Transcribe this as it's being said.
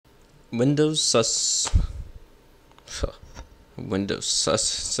Windows Windows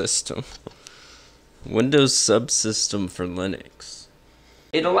Subsystem. Windows Subsystem for Linux.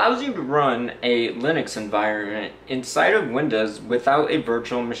 It allows you to run a Linux environment inside of Windows without a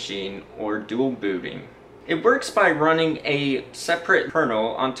virtual machine or dual booting. It works by running a separate kernel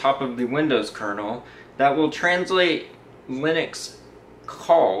on top of the Windows kernel that will translate Linux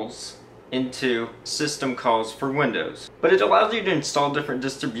calls into system calls for Windows. But it allows you to install different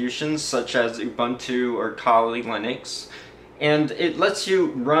distributions such as Ubuntu or Kali Linux, and it lets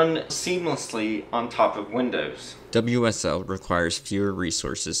you run seamlessly on top of Windows. WSL requires fewer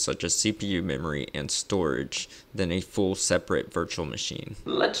resources such as CPU memory and storage than a full separate virtual machine.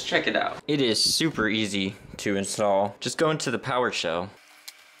 Let's check it out. It is super easy to install. Just go into the PowerShell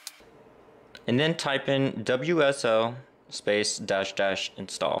and then type in WSL space --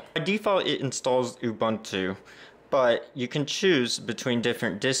 install. By default it installs Ubuntu, but you can choose between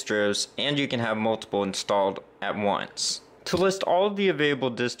different distros and you can have multiple installed at once. To list all of the available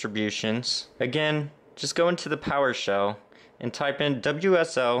distributions, again, just go into the PowerShell and type in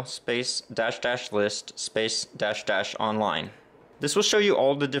WSL space -- list space -- online. This will show you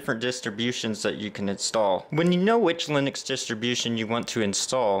all the different distributions that you can install. When you know which Linux distribution you want to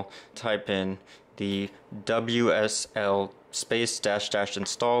install, type in the WSL space --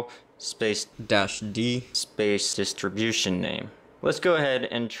 install space -d space distribution name. Let's go ahead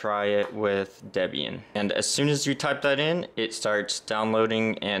and try it with Debian. And as soon as you type that in, it starts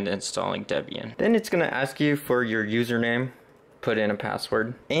downloading and installing Debian. Then it's going to ask you for your username, put in a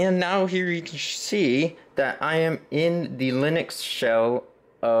password. And now here you can see that I am in the Linux shell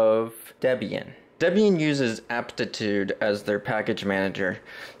of Debian. Debian uses Aptitude as their package manager.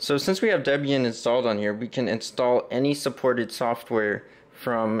 So since we have Debian installed on here, we can install any supported software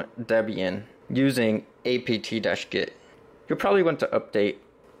from Debian using apt-get. You'll probably want to update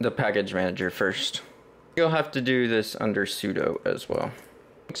the package manager first. You'll have to do this under sudo as well.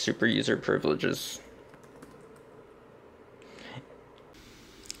 Super user privileges.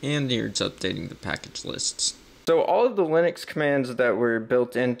 And here it's updating the package lists. So all of the Linux commands that were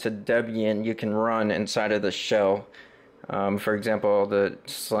built into Debian you can run inside of the shell. For example, the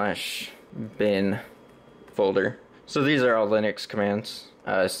 /bin folder. So these are all Linux commands.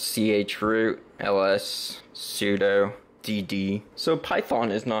 chroot, ls, sudo, dd. So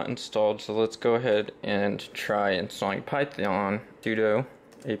Python is not installed, so let's go ahead and try installing Python. Sudo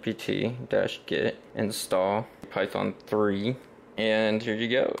apt-get install Python 3. And here you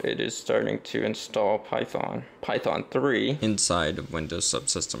go, it is starting to install Python 3 inside of Windows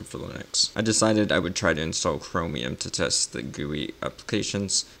Subsystem for Linux. I decided I would try to install Chromium to test the GUI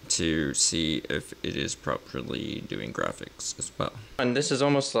applications to see if it is properly doing graphics as well. And this is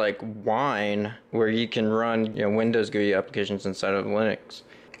almost like Wine, where you can run Windows GUI applications inside of Linux.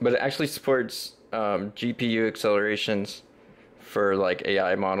 But it actually supports GPU accelerations for like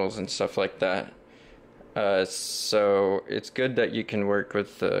AI models and stuff like that. So it's good that you can work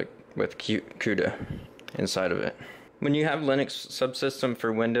with CUDA inside of it. When you have Linux Subsystem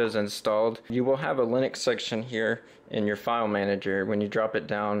for Windows installed, you will have a Linux section here in your file manager. When you drop it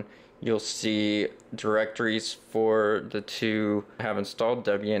down, you'll see directories for the two have installed,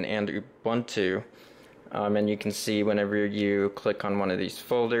 Debian and Ubuntu. And you can see whenever you click on one of these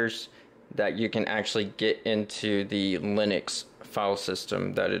folders that you can actually get into the Linux file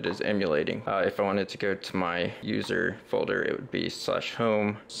system that it is emulating. If I wanted to go to my user folder, it would be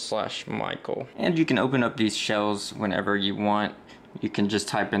 /home/Michael. And you can open up these shells whenever you want. You can just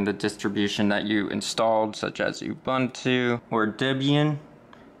type in the distribution that you installed, such as Ubuntu or Debian,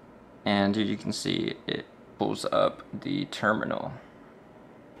 and here you can see it pulls up the terminal.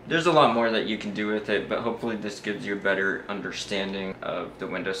 There's a lot more that you can do with it, but hopefully this gives you a better understanding of the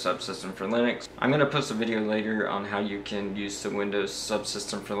Windows Subsystem for Linux. I'm going to post a video later on how you can use the Windows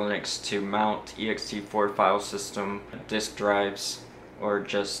Subsystem for Linux to mount ext4 file system, disk drives, or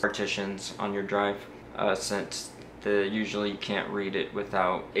just partitions on your drive, since usually you can't read it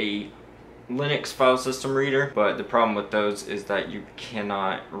without a Linux file system reader, but the problem with those is that you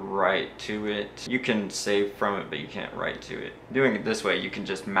cannot write to it. You can save from it, but you can't write to it. Doing it this way, you can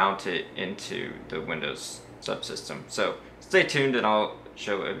just mount it into the Windows Subsystem. So stay tuned and I'll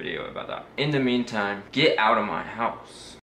show a video about that. In the meantime, get out of my house.